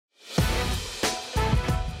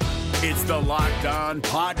It's the Locked On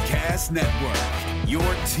Podcast Network, your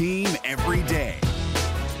team every day.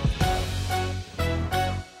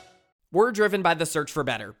 We're driven by the search for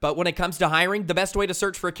better, but when it comes to hiring, the best way to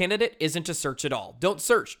search for a candidate isn't to search at all. Don't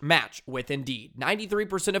search, match with Indeed.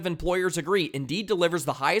 93% of employers agree Indeed delivers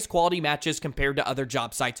the highest quality matches compared to other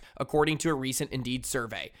job sites, according to a recent Indeed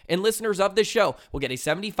survey. And listeners of this show will get a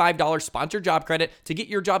 $75 sponsored job credit to get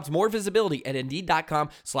your jobs more visibility at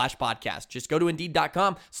Indeed.com/podcast. Just go to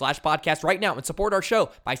Indeed.com/podcast right now and support our show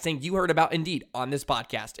by saying you heard about Indeed on this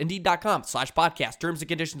podcast. Indeed.com/podcast. Terms and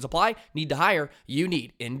conditions apply. Need to hire? You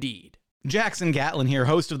need Indeed. Jackson Gatlin here,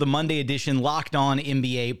 host of the Monday edition Locked On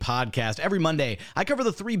NBA podcast. Every Monday, I cover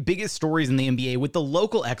the three biggest stories in the NBA with the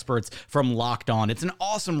local experts from Locked On. It's an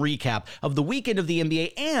awesome recap of the weekend of the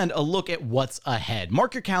NBA and a look at what's ahead.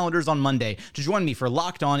 Mark your calendars on Monday to join me for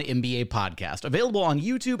Locked On NBA podcast, available on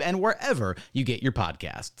YouTube and wherever you get your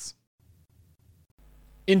podcasts.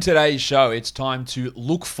 In today's show, it's time to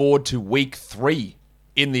look forward to week 3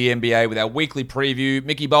 in the NBA with our weekly preview.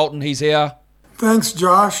 Mickey Bolton, he's here. Thanks,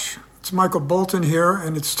 Josh. It's Michael Bolton here,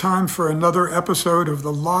 and it's time for another episode of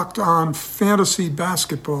the Locked On Fantasy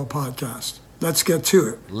Basketball Podcast. Let's get to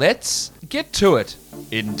it. Let's get to it,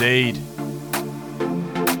 indeed.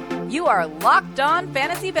 You are Locked On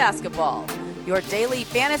Fantasy Basketball, your daily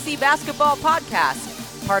fantasy basketball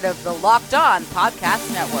podcast, part of the Locked On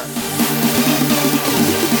Podcast Network.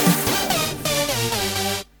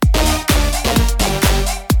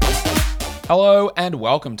 Hello and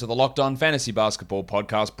welcome to the Locked On Fantasy Basketball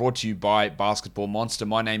Podcast, brought to you by Basketball Monster.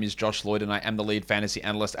 My name is Josh Lloyd and I am the lead fantasy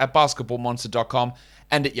analyst at basketballmonster.com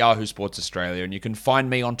and at Yahoo Sports Australia. And you can find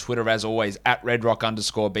me on Twitter as always at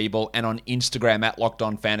redrock_bball and on Instagram at Locked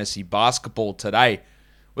On Fantasy Basketball. Today,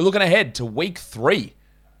 we're looking ahead to week 3.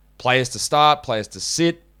 Players to start, players to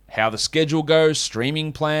sit, how the schedule goes,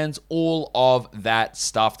 streaming plans, all of that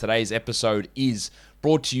stuff. Today's episode is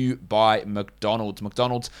brought to you by McDonald's.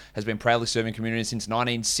 McDonald's has been proudly serving communities since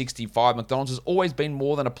 1965. McDonald's has always been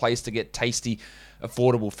more than a place to get tasty,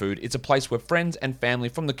 affordable food. It's a place where friends and family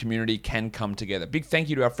from the community can come together. Big thank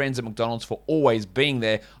you to our friends at McDonald's for always being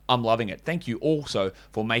there. I'm loving it. Thank you also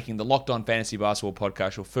for making the Locked On Fantasy Basketball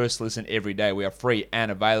Podcast your first listen every day. We are free and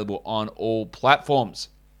available on all platforms.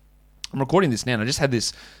 I'm recording this now and I just had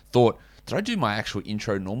this thought. Did I do my actual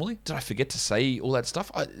intro normally? Did I forget to say all that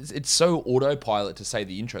stuff? It's so autopilot to say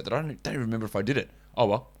the intro that I don't even remember if I did it. Oh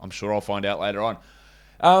well, I'm sure I'll find out later on.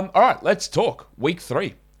 All right, let's talk week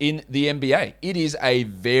 3 in the NBA. It is a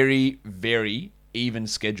very, very even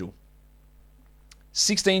schedule.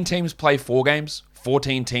 16 teams play 4 games.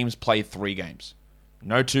 14 teams play 3 games.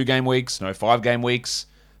 No 2-game weeks, no 5-game weeks.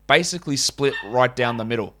 Basically split right down the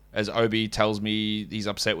middle, as Obi tells me he's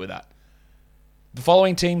upset with that. The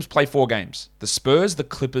following teams play 4 games. The Spurs, the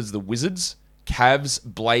Clippers, the Wizards, Cavs,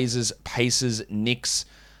 Blazers, Pacers, Knicks,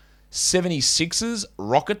 76ers,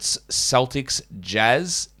 Rockets, Celtics,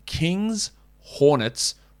 Jazz, Kings,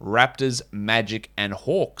 Hornets, Raptors, Magic, and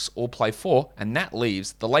Hawks all play 4, and that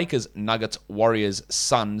leaves the Lakers, Nuggets, Warriors,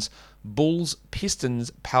 Suns, Bulls,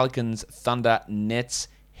 Pistons, Pelicans, Thunder, Nets,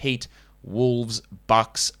 Heat, Wolves,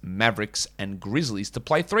 Bucks, Mavericks, and Grizzlies to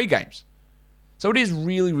play 3 games. So it is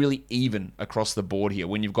really, really even across the board here.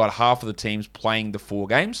 When you've got half of the teams playing the 4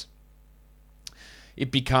 games,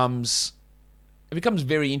 it becomes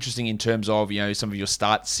very interesting in terms of, some of your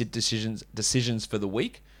start-sit decisions for the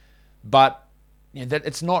week. But that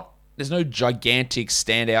there's no gigantic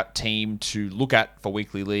standout team to look at for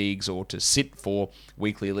weekly leagues or to sit for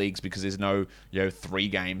weekly leagues because there's no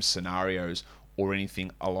 3-game scenarios or anything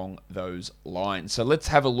along those lines. So let's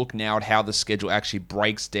have a look now at how the schedule actually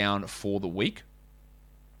breaks down for the week.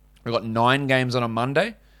 We've got 9 games on a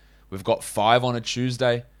Monday. We've got 5 on a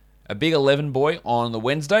Tuesday. A big 11 boy on the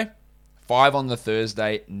Wednesday. 5 on the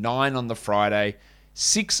Thursday. 9 on the Friday.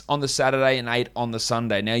 6 on the Saturday and 8 on the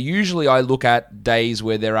Sunday. Now, usually I look at days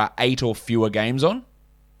where there are 8 or fewer games on,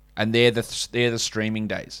 and they're the streaming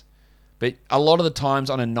days. But a lot of the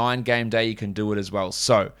times on a 9-game day, you can do it as well.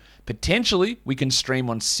 So, potentially, we can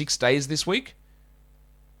stream on 6 days this week.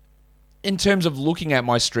 In terms of looking at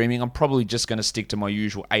my streaming, I'm probably just going to stick to my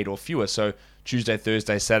usual 8 or fewer. So Tuesday,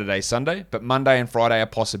 Thursday, Saturday, Sunday. But Monday and Friday are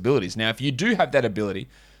possibilities. Now, if you do have that ability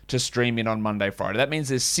to stream in on Monday, Friday, that means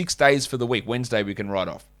there's 6 days for the week. Wednesday we can write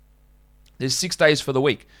off. There's 6 days for the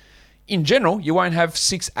week. In general, you won't have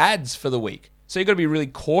 6 ads for the week. So you've got to be really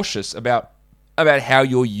cautious about how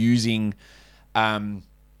you're using your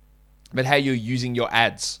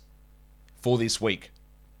ads for this week.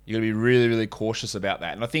 You've got to be really, really cautious about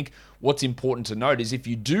that. And I think what's important to note is if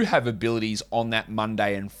you do have abilities on that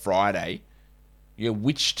Monday and Friday,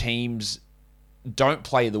 which teams don't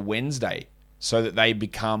play the Wednesday so that they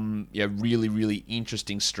become really, really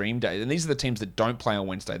interesting stream days. And these are the teams that don't play on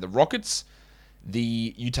Wednesday. The Rockets,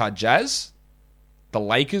 the Utah Jazz, the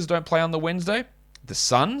Lakers don't play on the Wednesday, the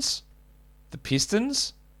Suns, the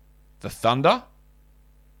Pistons, the Thunder,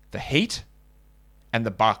 the Heat, and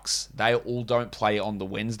the Bucks. They all don't play on the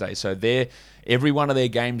Wednesday. So every one of their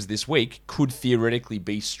games this week could theoretically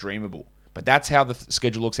be streamable. But that's how the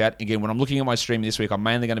schedule looks out. Again, when I'm looking at my stream this week, I'm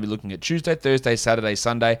mainly going to be looking at Tuesday, Thursday, Saturday,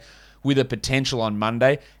 Sunday, with a potential on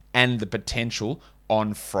Monday and the potential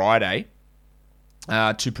on Friday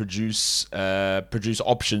to produce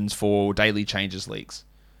options for daily changes leagues.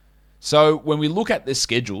 So when we look at the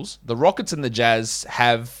schedules, the Rockets and the Jazz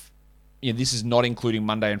have, this is not including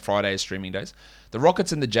Monday and Friday as streaming days. The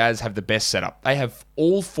Rockets and the Jazz have the best setup. They have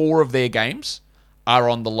all 4 of their games are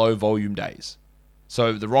on the low volume days.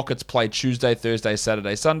 So the Rockets play Tuesday, Thursday,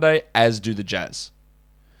 Saturday, Sunday, as do the Jazz.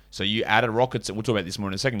 So you add a Rockets, and we'll talk about this more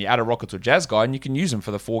in a second, you add a Rockets or Jazz guy, and you can use them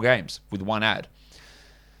for the 4 games with one ad.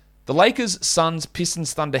 The Lakers, Suns,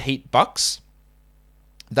 Pistons, Thunder, Heat, Bucks,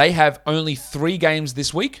 they have only 3 games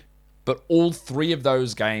this week, but all 3 of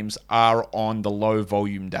those games are on the low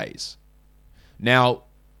volume days. Now,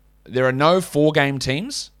 there are no 4-game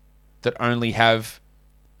teams that only have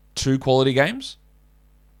 2 quality games,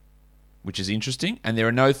 which is interesting. And there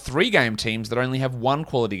are no 3-game teams that only have 1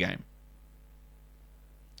 quality game.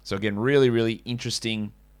 So again, really, really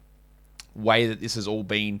interesting way that this has all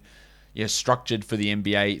been structured for the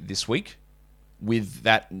NBA this week, with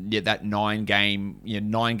that 9-game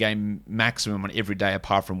maximum on every day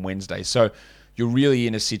apart from Wednesday. So you're really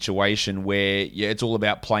in a situation where it's all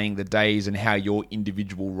about playing the days and how your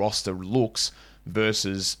individual roster looks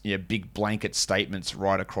versus big blanket statements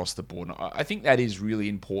right across the board. And I think that is really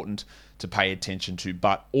important to pay attention to.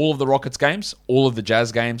 But all of the Rockets games, all of the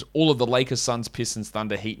Jazz games, all of the Lakers, Suns, Pistons,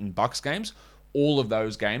 Thunder, Heat, and Bucks games, all of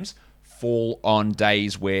those games fall on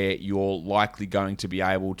days where you're likely going to be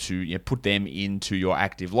able to put them into your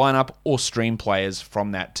active lineup or stream players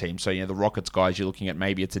from that team. So, the Rockets guys, you're looking at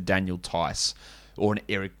maybe it's a Daniel Tice or an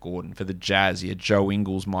Eric Gordon. For the Jazz, Joe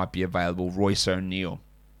Ingles might be available, Royce O'Neal.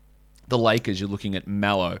 The Lakers, you're looking at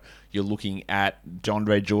Melo. You're looking at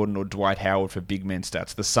DeAndre Jordan or Dwight Howard for big men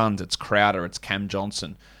stats. The Suns, it's Crowder, it's Cam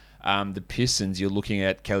Johnson. The Pistons, you're looking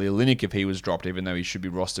at Kelly Olynyk if he was dropped, even though he should be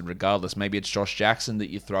rostered regardless. Maybe it's Josh Jackson that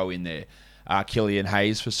you throw in there. Killian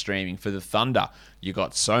Hayes for streaming. For the Thunder, you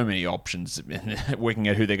got so many options. Working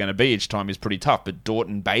out who they're going to be each time is pretty tough. But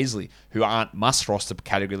Dorton, Baisley, who aren't must-roster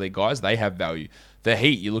category league guys, they have value. The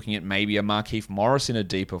Heat, you're looking at maybe a Markieff Morris in a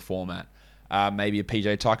deeper format. Maybe a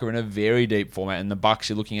PJ Tucker in a very deep format. And the Bucks,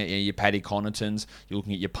 you're looking at your Paddy Connaughtons. You're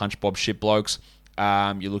looking at your Punch Bob Shitblokes.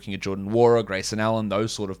 You're looking at Jordan Nwora, Grayson Allen,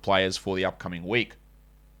 those sort of players for the upcoming week.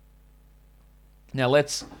 Now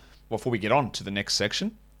before we get on to the next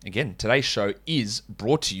section, again, today's show is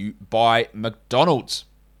brought to you by McDonald's.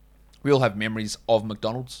 We all have memories of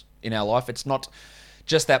McDonald's in our life. It's not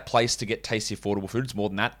just that place to get tasty, affordable food. It's more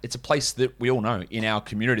than that. It's a place that we all know in our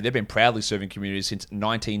community. They've been proudly serving communities since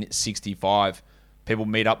 1965. People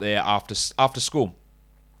meet up there after school.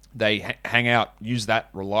 They hang out, use that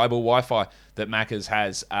reliable Wi-Fi that Macca's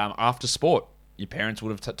has after sport. Your parents would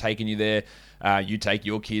have taken you there. You take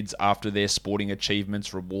your kids after their sporting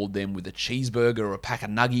achievements, reward them with a cheeseburger or a pack of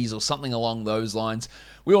nuggies or something along those lines.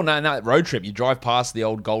 We all know in that road trip, you drive past the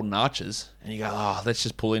old Golden Arches and you go, let's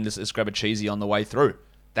just pull in, let's grab a cheesy on the way through.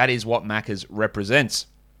 That is what Macca's represents.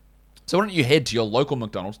 So why don't you head to your local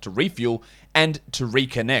McDonald's to refuel and to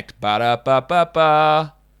reconnect.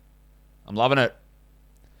 Ba-da-ba-ba-ba. I'm loving it.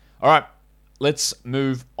 All right, let's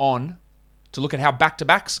move on to look at how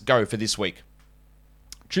back-to-backs go for this week.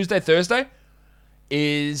 Tuesday, Thursday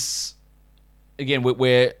is, again,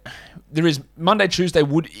 where there is Monday, Tuesday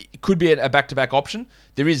could be a back-to-back option.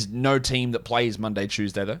 There is no team that plays Monday,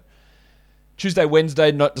 Tuesday, though. Tuesday,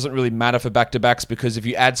 Wednesday doesn't really matter for back-to-backs because if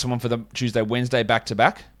you add someone for the Tuesday, Wednesday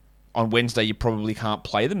back-to-back, on Wednesday you probably can't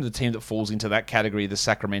play them. The team that falls into that category, the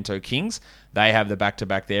Sacramento Kings, they have the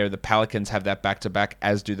back-to-back there. The Pelicans have that back-to-back,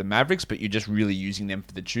 as do the Mavericks, but you're just really using them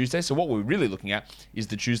for the Tuesday. So what we're really looking at is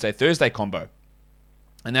the Tuesday-Thursday combo.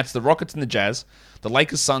 And that's the Rockets and the Jazz, the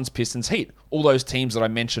Lakers, Suns, Pistons, Heat. All those teams that I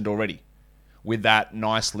mentioned already with that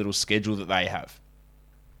nice little schedule that they have.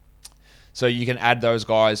 So you can add those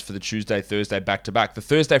guys for the Tuesday, Thursday back-to-back. The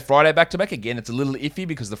Thursday, Friday back-to-back, again, it's a little iffy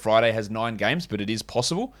because the Friday has 9 games, but it is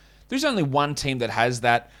possible. There's only one team that has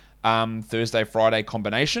that Thursday, Friday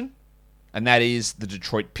combination, and that is the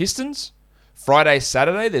Detroit Pistons. Friday,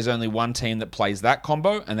 Saturday, there's only one team that plays that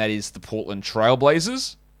combo, and that is the Portland Trail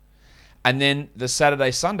Blazers. And then the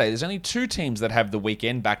Saturday, Sunday, there's only 2 teams that have the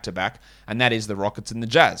weekend back-to-back, and that is the Rockets and the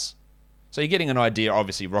Jazz. So you're getting an idea.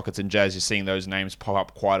 Obviously, Rockets and Jazz, you're seeing those names pop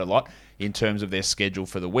up quite a lot in terms of their schedule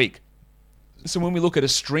for the week. So when we look at a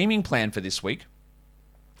streaming plan for this week,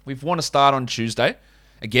 we want to start on Tuesday.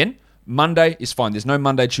 Again, Monday is fine. There's no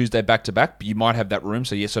Monday, Tuesday back-to-back, but you might have that room,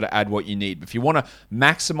 so you sort of add what you need. But if you want to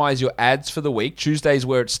maximize your ads for the week, Tuesday is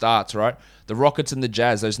where it starts, right? The Rockets and the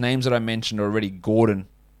Jazz, those names that I mentioned are already: Gordon,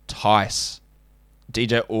 Tice,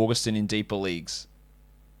 DJ Augustin in deeper leagues.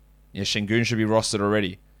 Yeah, Şengün should be rostered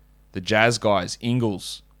already. The Jazz guys,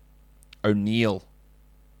 Ingles, O'Neal,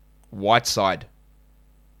 Whiteside.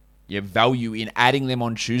 You have value in adding them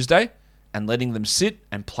on Tuesday and letting them sit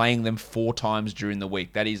and playing them 4 times during the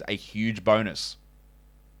week. That is a huge bonus.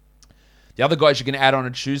 The other guys you can add on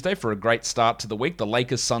a Tuesday for a great start to the week, the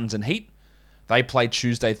Lakers, Suns, and Heat. They play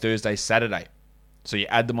Tuesday, Thursday, Saturday. So you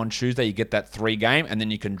add them on Tuesday, you get that 3 game, and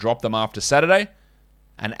then you can drop them after Saturday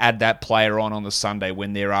and add that player on the Sunday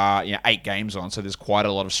when there are 8 games on. So there's quite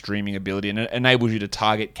a lot of streaming ability, and it enables you to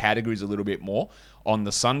target categories a little bit more on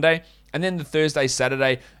the Sunday. And then the Thursday,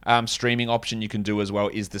 Saturday streaming option you can do as well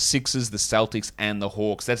is the Sixers, the Celtics, and the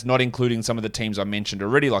Hawks. That's not including some of the teams I mentioned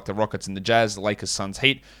already, like the Rockets and the Jazz, the Lakers, Suns,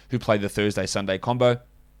 Heat, who play the Thursday, Sunday combo.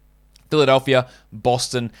 Philadelphia,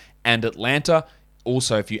 Boston, and Atlanta.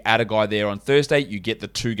 Also, if you add a guy there on Thursday, you get the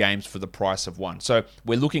 2 games for the price of 1. So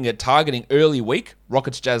we're looking at targeting early week,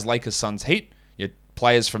 Rockets, Jazz, Lakers, Suns, Heat, your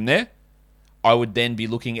players from there. I would then be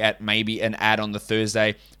looking at maybe an ad on the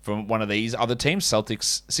Thursday from one of these other teams,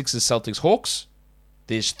 Celtics, Sixers, Celtics, Hawks.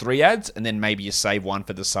 There's 3 ads, and then maybe you save 1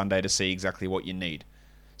 for the Sunday to see exactly what you need.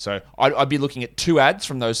 So I'd be looking at 2 ads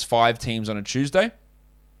from those 5 teams on a Tuesday,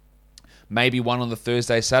 maybe 1 on the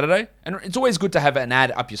Thursday, Saturday. And it's always good to have an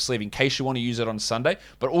ad up your sleeve in case you want to use it on Sunday,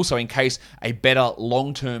 but also in case a better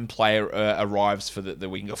long-term player arrives for the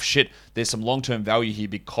week. Oh, shit, there's some long-term value here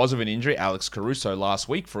because of an injury. Alex Caruso last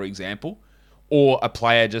week, for example. Or a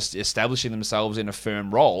player just establishing themselves in a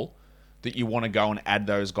firm role that you want to go and add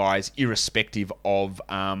those guys irrespective of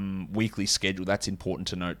weekly schedule. That's important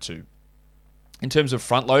to note too. In terms of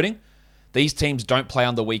front loading, these teams don't play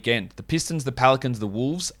on the weekend. The Pistons, the Pelicans, the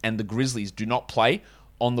Wolves, and the Grizzlies do not play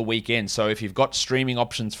on the weekend. So if you've got streaming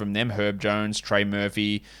options from them, Herb Jones, Trey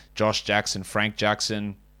Murphy, Josh Jackson, Frank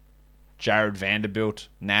Jackson, Jared Vanderbilt,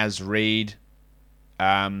 Naz Reid,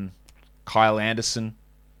 Kyle Anderson,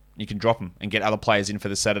 you can drop them and get other players in for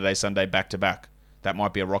the Saturday, Sunday back-to-back. That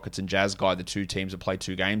might be a Rockets and Jazz guy, the 2 teams that play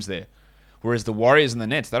 2 games there. Whereas the Warriors and the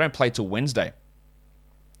Nets, they don't play till Wednesday.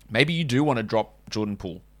 Maybe you do want to drop Jordan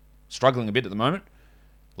Poole. Struggling a bit at the moment.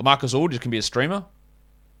 LaMarcus Aldridge can be a streamer.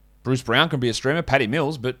 Bruce Brown can be a streamer. Patty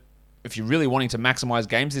Mills. But if you're really wanting to maximize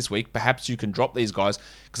games this week, perhaps you can drop these guys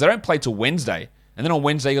because they don't play till Wednesday. And then on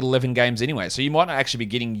Wednesday, you got 11 games anyway. So you might not actually be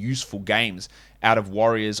getting useful games out of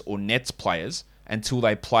Warriors or Nets players until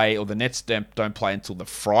they play, or the Nets don't play until the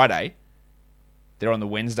Friday. They're on the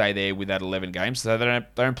Wednesday there with that 11 games. So they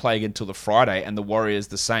don't play again until the Friday, and the Warriors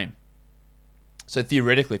the same. So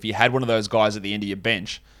theoretically, if you had one of those guys at the end of your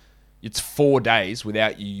bench, it's 4 days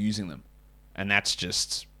without you using them. And that's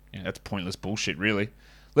just, that's pointless bullshit, really.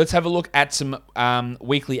 Let's have a look at some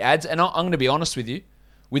weekly ads. And I'm going to be honest with you.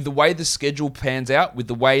 With the way the schedule pans out, with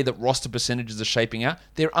the way that roster percentages are shaping out,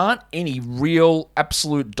 there aren't any real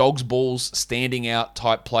absolute dogs balls standing out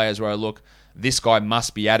type players where I look, this guy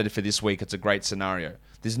must be added for this week. It's a great scenario.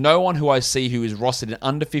 There's no one who I see who is rostered at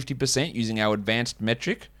under 50% using our advanced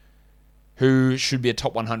metric who should be a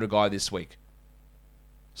top 100 guy this week.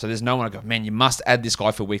 So there's no one I go, man, you must add this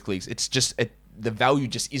guy for week leagues. It's just, the value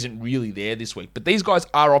just isn't really there this week. But these guys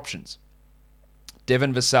are options.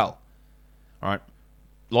 Devin Vassell. All right.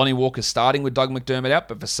 Lonnie Walker starting with Doug McDermott out,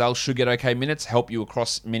 but Vassell should get okay minutes, help you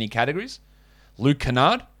across many categories. Luke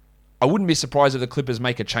Kennard. I wouldn't be surprised if the Clippers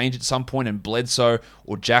make a change at some point and Bledsoe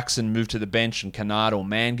or Jackson move to the bench and Kennard or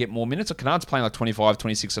Mann get more minutes. Or Kennard's playing like 25,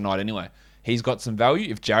 26 a night anyway. He's got some value.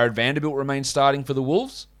 If Jared Vanderbilt remains starting for the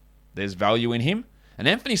Wolves, there's value in him. And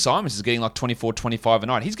Anthony Simons is getting like 24, 25 a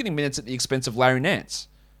night. He's getting minutes at the expense of Larry Nance.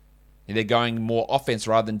 They're going more offense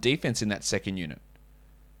rather than defense in that second unit.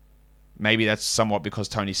 Maybe that's somewhat because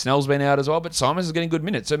Tony Snell's been out as well, but Simons is getting good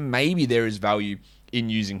minutes, so maybe there is value in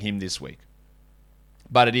using him this week.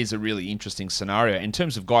 But it is a really interesting scenario. In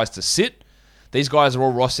terms of guys to sit, these guys are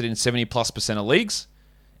all rostered in 70+% of leagues,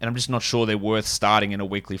 and I'm just not sure they're worth starting in a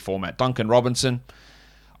weekly format. Duncan Robinson,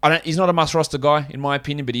 he's not a must-roster guy, in my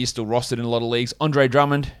opinion, but he is still rostered in a lot of leagues. Andre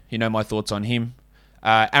Drummond, you know my thoughts on him.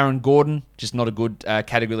 Aaron Gordon, just not a good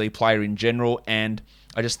category league player in general, and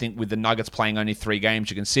I just think with the Nuggets playing only 3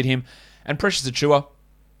 games, you can sit him. And Precious Achiuwa,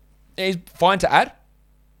 he's fine to add.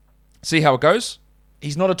 See how it goes.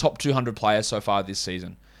 He's not a top 200 player so far this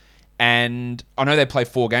season. And I know they play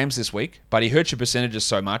 4 games this week, but he hurts your percentages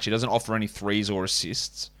so much. He doesn't offer any threes or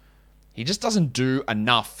assists. He just doesn't do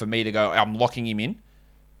enough for me to go, I'm locking him in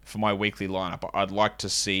for my weekly lineup. I'd like to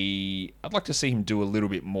see him do a little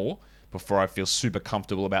bit more before I feel super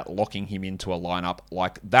comfortable about locking him into a lineup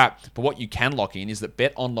like that. But what you can lock in is that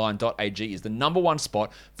betonline.ag is the number one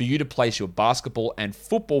spot for you to place your basketball and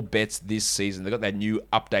football bets this season. They've got that new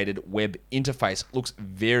updated web interface. It looks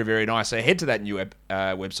very, very nice. So head to that new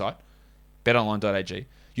website, betonline.ag.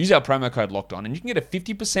 Use our promo code LOCKEDON, and you can get a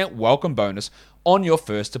 50% welcome bonus on your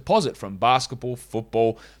first deposit from basketball,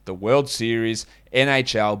 football, the World Series,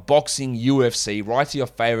 NHL, boxing, UFC, right to your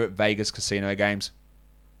favorite Vegas casino games.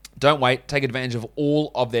 Don't wait. Take advantage of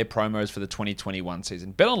all of their promos for the 2021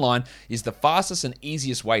 season. BetOnline is the fastest and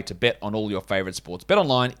easiest way to bet on all your favorite sports.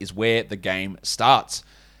 BetOnline is where the game starts.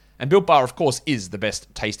 And Built Bar, of course, is the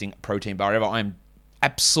best tasting protein bar ever. I'm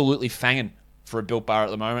absolutely fanging for a Built Bar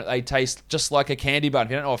at the moment. They taste just like a candy bar.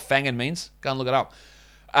 If you don't know what fanging means, go and look it up.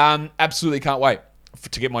 Absolutely can't wait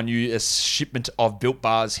to get my new shipment of Built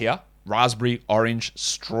Bars here. Raspberry, orange,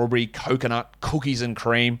 strawberry, coconut, cookies and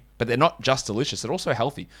cream. But they're not just delicious, they're also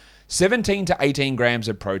healthy. 17 to 18 grams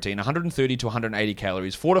of protein, 130 to 180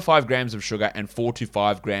 calories, 4 to 5 grams of sugar, and 4 to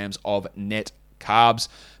 5 grams of net carbs.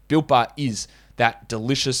 Built Bar is that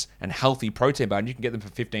delicious and healthy protein bar, and you can get them for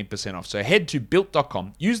 15% off. So head to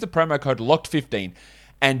built.com, use the promo code LOCKED15,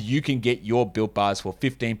 and you can get your Built Bars for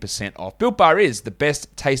 15% off. Built Bar is the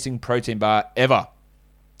best tasting protein bar ever.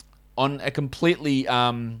 On a completely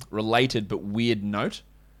related but weird note,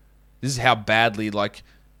 this is how badly,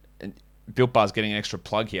 Built Bar's getting an extra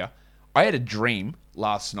plug here. I had a dream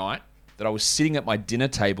last night that I was sitting at my dinner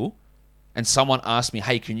table and someone asked me,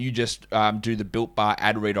 hey, can you just do the Built Bar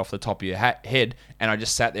ad read off the top of your head? And I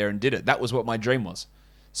just sat there and did it. That was what my dream was.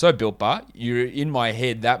 So Built Bar, you're in my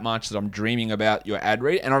head that much that I'm dreaming about your ad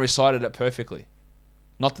read, and I recited it perfectly.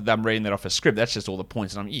 Not that I'm reading that off a script. That's just all the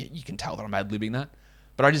points. And you can tell that I'm ad-libbing that.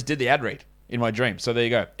 But I just did the ad read in my dream. So there you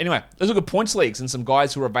go. Anyway, let's look at points leagues and some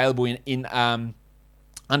guys who are available in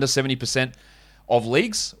under 70% of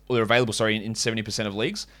leagues, or they're available, in 70% of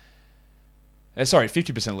leagues.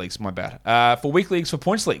 50% of leagues, my bad. For week leagues, for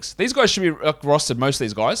points leagues. These guys should be rostered, most of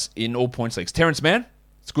these guys, in all points leagues. Terrence Mann,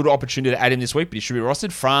 it's a good opportunity to add him this week, but he should be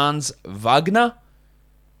rostered. Franz Wagner,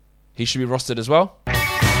 he should be rostered as well.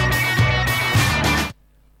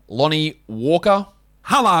 Lonnie Walker.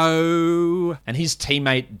 Hello. And his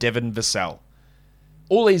teammate, Devin Vassell.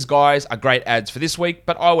 All these guys are great ads for this week,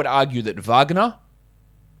 but I would argue that Wagner,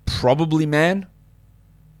 probably Mann,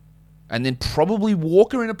 and then probably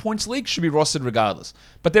Walker in a points league should be rostered regardless.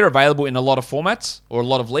 But they're available in a lot of formats or a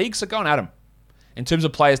lot of leagues, so go and add them. In terms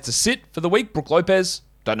of players to sit for the week, Brook Lopez,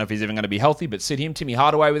 don't know if he's even going to be healthy, but sit him. Timmy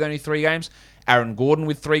Hardaway with only 3 games. Aaron Gordon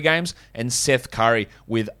with 3 games. And Seth Curry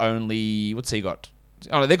with only, what's he got?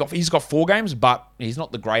 He's got 4 games, but he's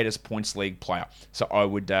not the greatest points league player. So I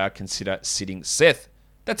would consider sitting Seth.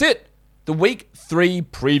 That's it. The week 3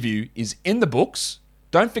 preview is in the books.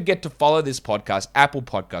 Don't forget to follow this podcast, Apple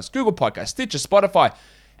Podcasts, Google Podcasts, Stitcher, Spotify,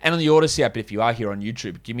 and on the Odyssey app. If you are here on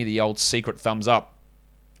YouTube, give me the old secret thumbs up.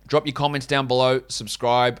 Drop your comments down below,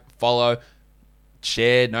 subscribe, follow,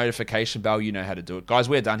 share, notification bell. You know how to do it. Guys,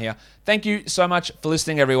 we're done here. Thank you so much for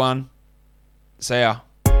listening, everyone. See ya.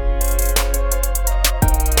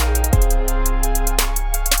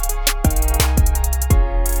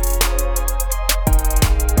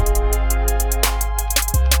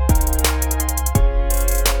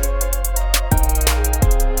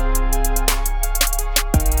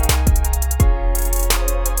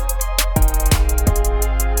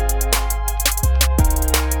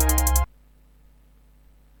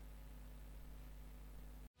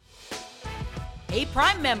 Hey,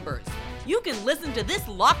 Prime members, you can listen to this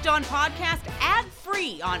Locked On podcast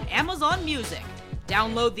ad-free on Amazon Music.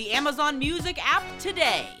 Download the Amazon Music app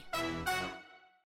today.